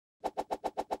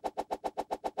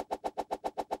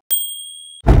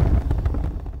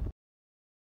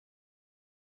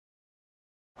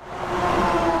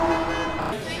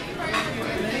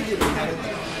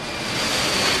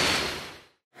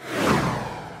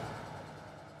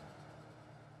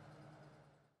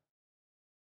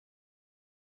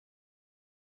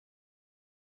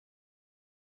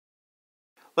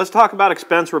Let's talk about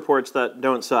expense reports that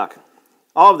don't suck.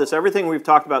 All of this, everything we've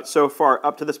talked about so far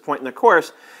up to this point in the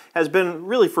course, has been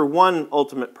really for one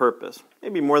ultimate purpose.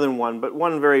 Maybe more than one, but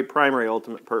one very primary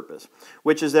ultimate purpose,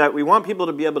 which is that we want people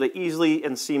to be able to easily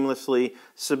and seamlessly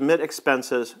submit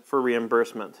expenses for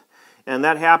reimbursement. And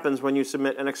that happens when you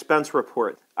submit an expense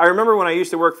report. I remember when I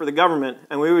used to work for the government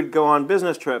and we would go on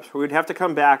business trips, we would have to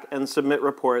come back and submit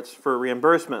reports for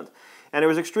reimbursement. And it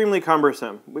was extremely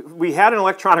cumbersome. We had an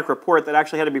electronic report that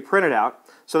actually had to be printed out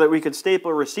so that we could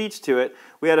staple receipts to it.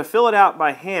 We had to fill it out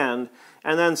by hand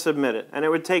and then submit it. And it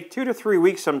would take 2 to 3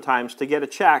 weeks sometimes to get a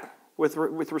check with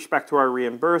respect to our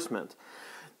reimbursement.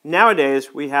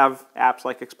 Nowadays, we have apps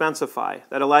like Expensify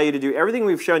that allow you to do everything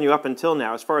we've shown you up until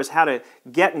now as far as how to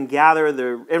get and gather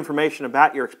the information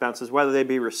about your expenses, whether they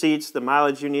be receipts, the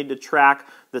mileage you need to track,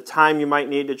 the time you might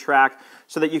need to track,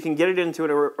 so that you can get it into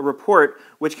a report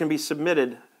which can be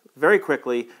submitted very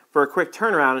quickly for a quick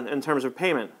turnaround in terms of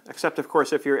payment, except of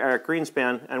course if you're Eric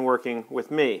Greenspan and working with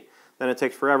me. Then it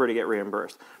takes forever to get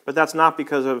reimbursed. But that's not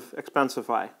because of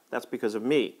Expensify, that's because of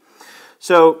me.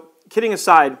 So, kidding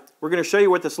aside, we're going to show you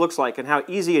what this looks like and how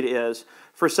easy it is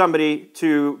for somebody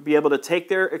to be able to take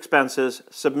their expenses,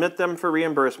 submit them for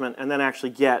reimbursement, and then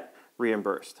actually get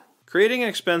reimbursed. Creating an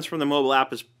expense from the mobile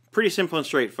app is pretty simple and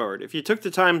straightforward. If you took the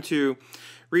time to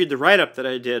read the write-up that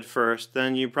I did first,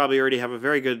 then you probably already have a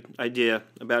very good idea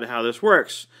about how this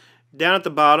works. Down at the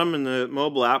bottom in the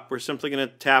mobile app, we're simply going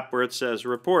to tap where it says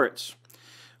Reports.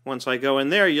 Once I go in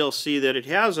there, you'll see that it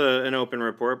has an open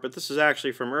report, but this is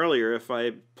actually from earlier. If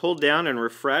I pull down and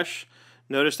refresh,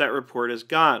 notice that report is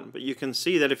gone. But you can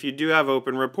see that if you do have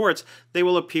open reports, they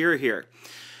will appear here.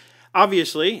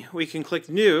 Obviously, we can click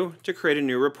New to create a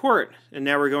new report. And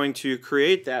now we're going to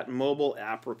create that mobile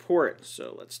app report.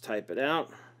 So let's type it out.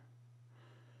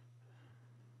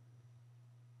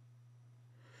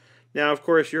 Now, of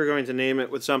course, you're going to name it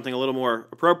with something a little more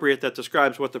appropriate that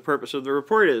describes what the purpose of the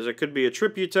report is. It could be a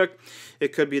trip you took.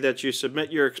 It could be that you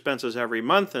submit your expenses every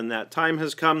month and that time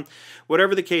has come.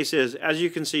 Whatever the case is, as you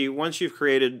can see, once you've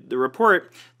created the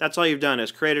report, that's all you've done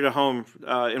is created a home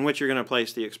in which you're going to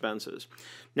place the expenses.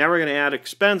 Now we're going to add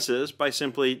expenses by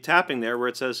simply tapping there where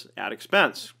it says Add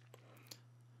Expense.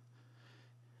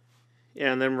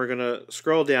 And then we're going to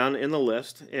scroll down in the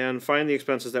list and find the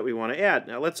expenses that we want to add.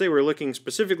 Now let's say we're looking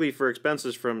specifically for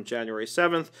expenses from January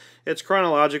 7th. It's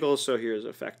chronological, so here's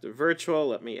Effective Virtual.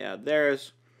 Let me add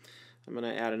theirs. I'm going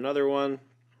to add another one.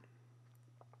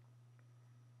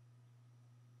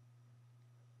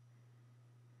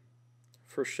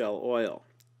 For Shell Oil.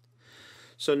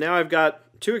 So now I've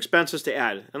got 2 expenses to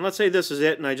add. And let's say this is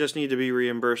it and I just need to be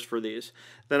reimbursed for these.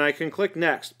 Then I can click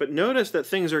Next. But notice that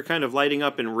things are kind of lighting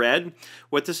up in red.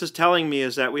 What this is telling me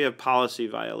is that we have policy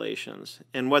violations.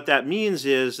 And what that means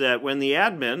is that when the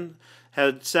admin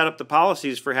had set up the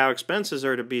policies for how expenses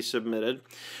are to be submitted,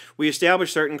 we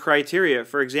established certain criteria.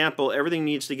 For example, everything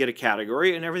needs to get a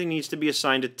category and everything needs to be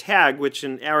assigned a tag, which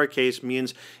in our case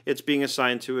means it's being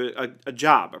assigned to a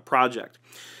job, a project.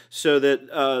 So that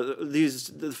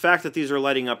the fact that these are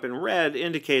lighting up in red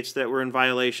indicates that we're in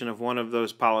violation of one of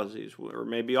those policies, or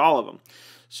maybe all of them.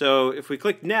 So if we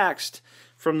click Next,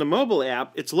 from the mobile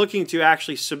app, it's looking to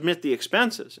actually submit the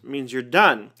expenses. It means you're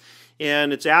done.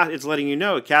 And it's letting you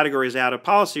know a category is out of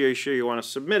policy. Are you sure you want to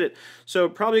submit it? So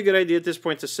probably a good idea at this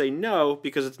point to say no,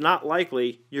 because it's not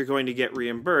likely you're going to get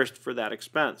reimbursed for that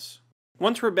expense.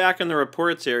 Once we're back in the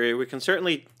reports area, we can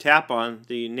certainly tap on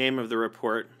the name of the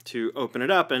report to open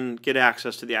it up and get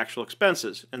access to the actual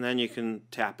expenses. And then you can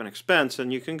tap an expense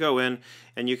and you can go in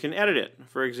and you can edit it.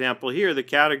 For example, here the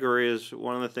category is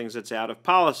one of the things that's out of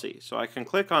policy. So I can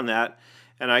click on that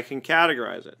and I can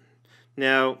categorize it.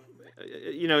 Now,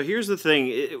 you know, here's the thing.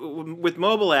 With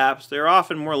mobile apps, they're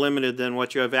often more limited than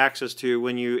what you have access to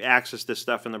when you access this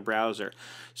stuff in the browser.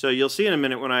 So you'll see in a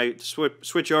minute when I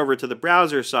switch over to the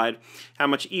browser side how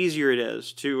much easier it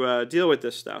is to deal with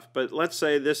this stuff. But let's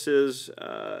say this is,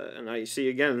 and I see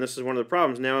again, this is one of the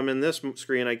problems. Now I'm in this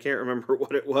screen. I can't remember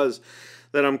what it was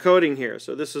that I'm coding here.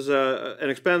 So this is an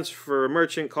expense for a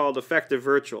merchant called Effective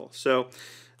Virtual. So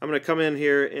I'm going to come in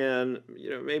here and, you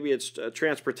know, maybe it's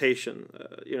transportation,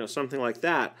 you know, something like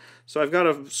that. So I've got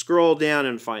to scroll down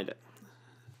and find it.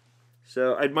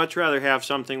 So I'd much rather have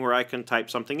something where I can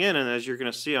type something in, and as you're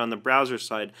going to see on the browser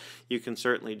side, you can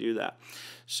certainly do that.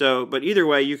 So, but either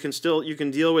way, you can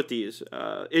deal with these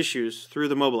issues through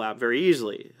the mobile app very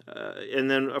easily. And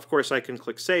then, of course, I can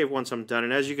click Save once I'm done.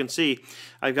 And as you can see,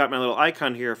 I've got my little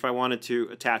icon here if I wanted to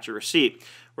attach a receipt.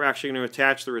 We're actually going to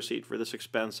attach the receipt for this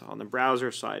expense on the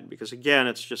browser side because, again,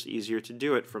 it's just easier to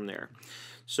do it from there.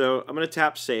 So I'm going to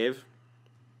tap Save.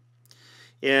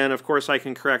 And of course I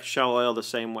can correct Shell Oil the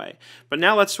same way. But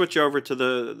now let's switch over to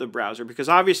the browser, because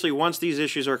obviously once these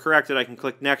issues are corrected I can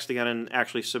click next again and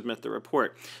actually submit the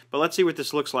report. But let's see what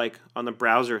this looks like on the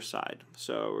browser side.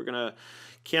 So we're going to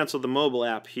cancel the mobile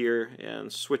app here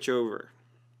and switch over.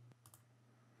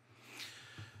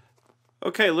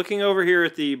 Okay, looking over here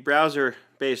at the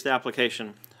browser-based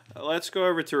application, let's go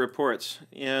over to reports,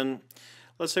 and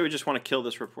let's say we just want to kill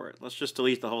this report. Let's just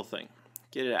delete the whole thing.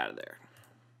 Get it out of there.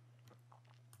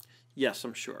 Yes,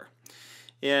 I'm sure.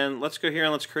 And let's go here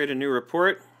and let's create a new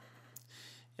report.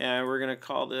 And we're going to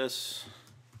call this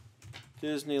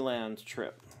Disneyland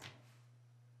Trip.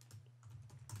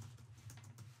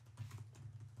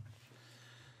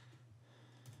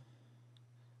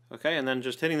 Okay, and then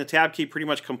just hitting the tab key pretty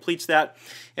much completes that.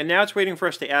 And now it's waiting for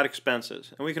us to add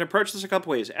expenses. And we can approach this a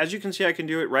couple ways. As you can see, I can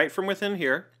do it right from within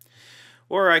here,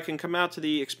 or I can come out to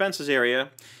the expenses area.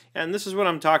 And this is what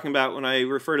I'm talking about when I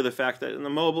refer to the fact that in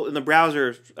the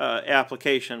browser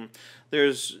application,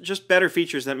 there's just better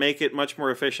features that make it much more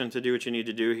efficient to do what you need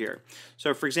to do here.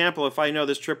 So for example, if I know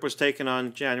this trip was taken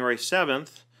on January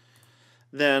 7th,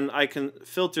 then I can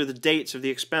filter the dates of the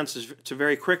expenses to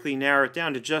very quickly narrow it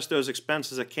down to just those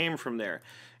expenses that came from there.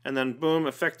 And then boom,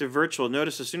 effective virtual.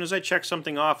 Notice as soon as I check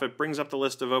something off, it brings up the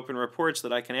list of open reports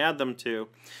that I can add them to.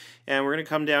 And we're going to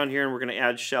come down here and we're going to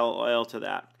add Shell Oil to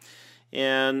that.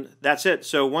 And that's it.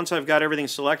 So once I've got everything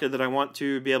selected that I want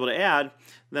to be able to add,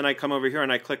 then I come over here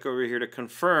and I click over here to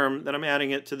confirm that I'm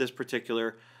adding it to this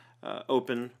particular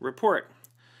open report.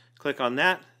 Click on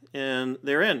that and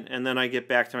they're in. And then I get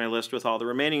back to my list with all the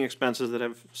remaining expenses that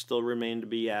have still remained to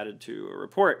be added to a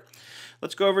report.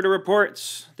 Let's go over to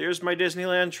reports. There's my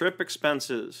Disneyland trip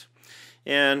expenses.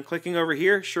 And clicking over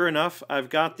here, sure enough, I've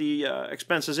got the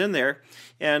expenses in there,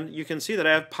 and you can see that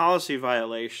I have policy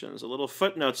violations. The little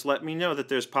footnotes let me know that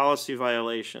there's policy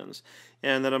violations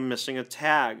and that I'm missing a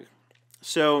tag.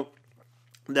 So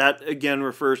that again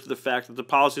refers to the fact that the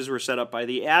policies were set up by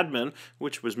the admin,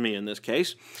 which was me in this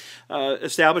case,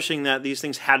 establishing that these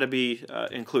things had to be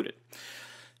included.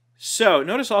 So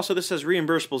notice also this says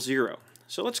reimbursable 0.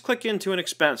 So let's click into an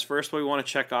expense. First, we want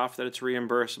to check off that it's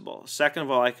reimbursable. Second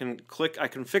of all, I can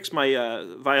fix my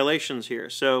violations here.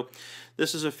 So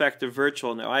this is effective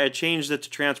virtual now. I had changed it to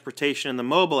transportation in the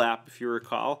mobile app, if you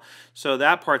recall. So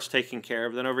that part's taken care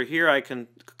of. Then over here, I can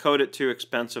code it to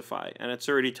Expensify, and it's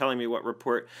already telling me what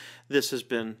report this has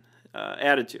been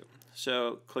added to.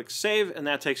 So click Save, and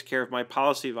that takes care of my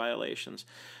policy violations.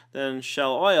 Then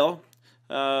Shell Oil,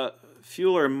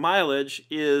 fuel or mileage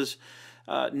is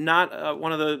not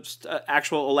one of the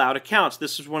actual allowed accounts.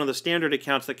 This is one of the standard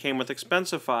accounts that came with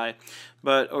Expensify,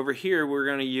 but over here we're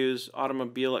going to use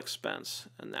automobile expense,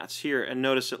 and that's here. And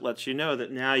notice it lets you know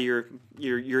that now you're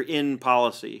in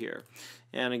policy here.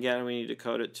 And again, we need to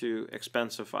code it to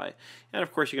Expensify. And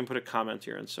of course, you can put a comment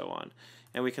here and so on.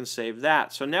 And we can save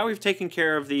that. So now we've taken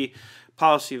care of the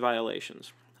policy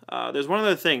violations. There's one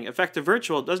other thing. Effective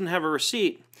Virtual doesn't have a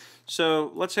receipt.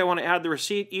 So let's say I want to add the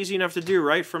receipt. Easy enough to do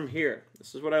right from here.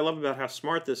 This is what I love about how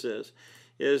smart this is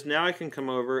now I can come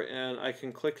over and I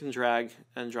can click and drag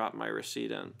and drop my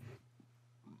receipt in.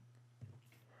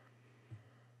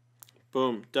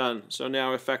 Boom, done. So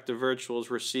now Effective Virtual's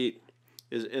receipt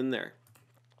is in there.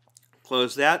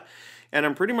 Close that. And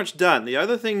I'm pretty much done. The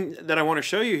other thing that I want to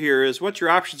show you here is what your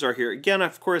options are here. Again,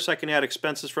 of course, I can add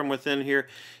expenses from within here.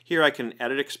 Here I can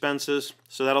edit expenses.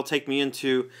 So that'll take me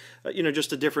into,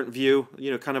 just a different view,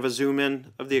 kind of a zoom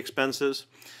in of the expenses.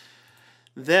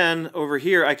 Then over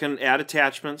here, I can add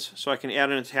attachments. So I can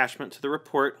add an attachment to the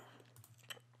report.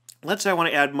 Let's say I want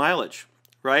to add mileage,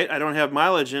 right? I don't have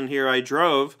mileage in here. I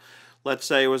drove, let's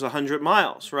say it was 100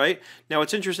 miles, right? Now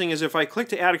what's interesting is if I click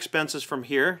to add expenses from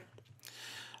here,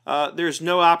 there's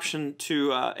no option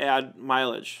to add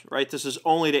mileage, right? This is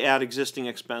only to add existing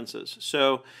expenses.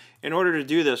 So in order to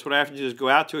do this, what I have to do is go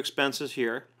out to expenses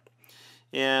here,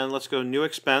 and let's go new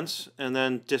expense, and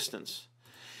then distance.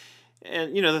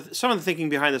 And some of the thinking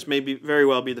behind this may very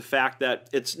well be the fact that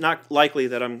it's not likely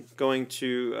that I'm going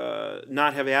to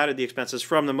not have added the expenses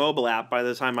from the mobile app by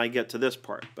the time I get to this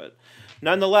part. But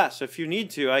nonetheless, if you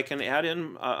need to, I can add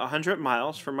in 100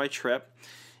 miles for my trip.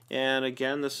 And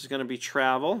again, this is going to be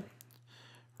travel,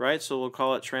 right? So we'll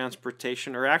call it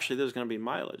transportation, or actually this is going to be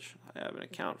mileage. I have an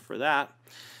account for that.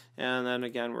 And then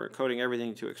again, we're coding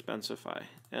everything to Expensify.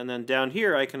 And then down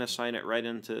here, I can assign it right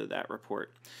into that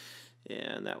report.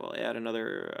 And that will add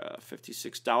another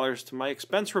 $56 to my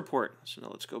expense report. So now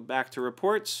let's go back to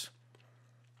reports.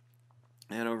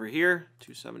 And over here,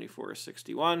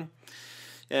 $274.61.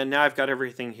 and now I've got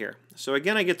everything here. So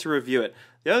again, I get to review it.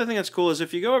 The other thing that's cool is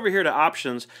if you go over here to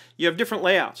options, you have different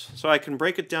layouts. So I can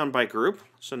break it down by group.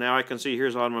 So now I can see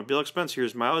here's automobile expense,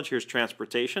 here's mileage, here's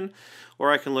transportation.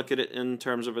 Or I can look at it in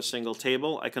terms of a single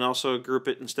table. I can also group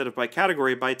it instead of by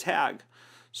category, by tag.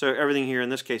 So everything here in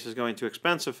this case is going to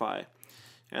Expensify.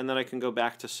 And then I can go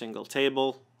back to single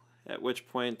table, at which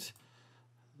point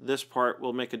this part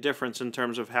will make a difference in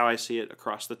terms of how I see it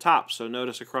across the top. So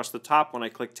notice across the top when I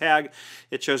click tag,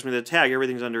 it shows me the tag,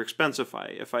 everything's under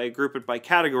Expensify. If I group it by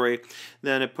category,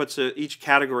 then it puts each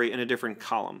category in a different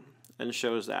column and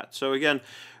shows that. So again,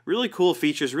 really cool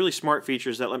features, really smart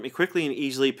features that let me quickly and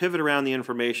easily pivot around the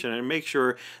information and make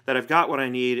sure that I've got what I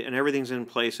need and everything's in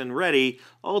place and ready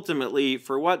ultimately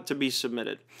for what to be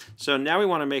submitted. So now we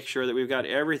want to make sure that we've got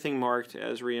everything marked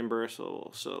as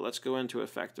reimbursable. So let's go into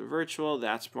effective virtual.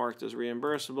 That's marked as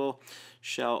reimbursable.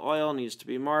 Shell oil needs to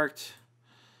be marked.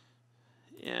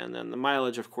 And then the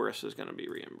mileage, of course, is going to be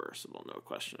reimbursable. No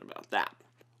question about that.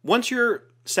 Once you're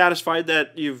satisfied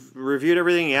that you've reviewed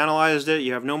everything, analyzed it,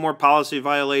 you have no more policy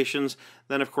violations,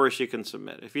 then of course you can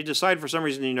submit. If you decide for some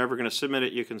reason you're never going to submit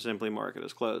it, you can simply mark it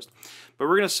as closed. But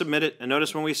we're going to submit it, and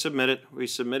notice when we submit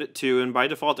it to, and by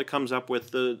default it comes up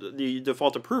with the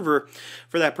default approver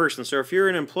for that person. So if you're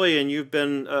an employee and you've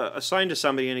been assigned to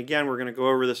somebody, and again we're going to go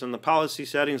over this in the policy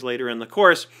settings later in the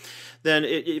course, then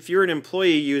if you're an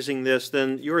employee using this,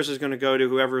 then yours is going to go to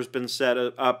whoever's been set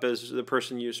up as the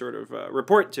person you sort of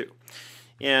report to.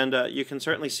 And you can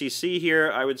certainly CC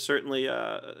here. I would certainly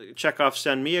check off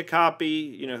send me a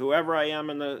copy, whoever I am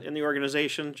in the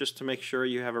organization, just to make sure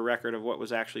you have a record of what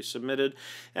was actually submitted.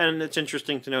 And it's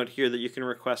interesting to note here that you can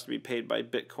request to be paid by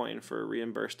Bitcoin for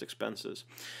reimbursed expenses.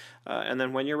 And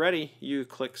then when you're ready, you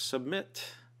click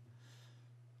submit.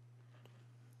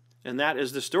 And that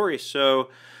is the story. So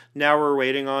now we're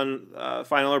waiting on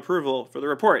final approval for the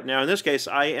report. Now in this case,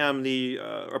 I am the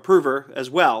approver as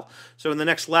well. So in the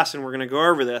next lesson, we're going to go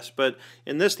over this. But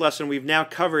in this lesson, we've now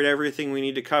covered everything we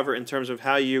need to cover in terms of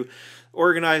how you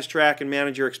organize, track, and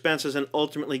manage your expenses and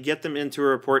ultimately get them into a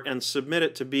report and submit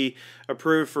it to be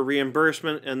approved for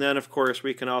reimbursement. And then, of course,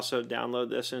 we can also download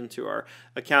this into our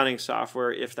accounting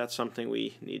software if that's something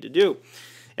we need to do.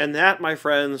 And that, my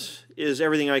friends, is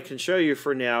everything I can show you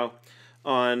for now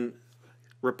on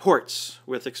reports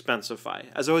with Expensify.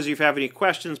 As always, if you have any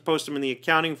questions, post them in the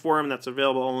accounting forum. That's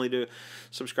available only to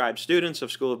subscribed students of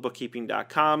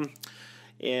schoolofbookkeeping.com.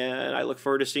 And I look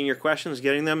forward to seeing your questions,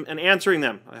 getting them, and answering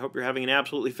them. I hope you're having an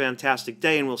absolutely fantastic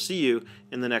day, and we'll see you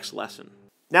in the next lesson.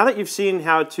 Now that you've seen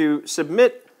how to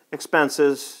submit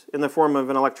expenses in the form of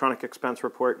an electronic expense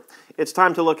report, it's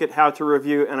time to look at how to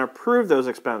review and approve those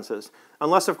expenses,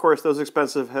 unless, of course, those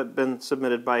expenses have been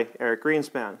submitted by Eric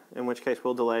Greenspan, in which case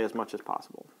we'll delay as much as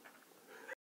possible.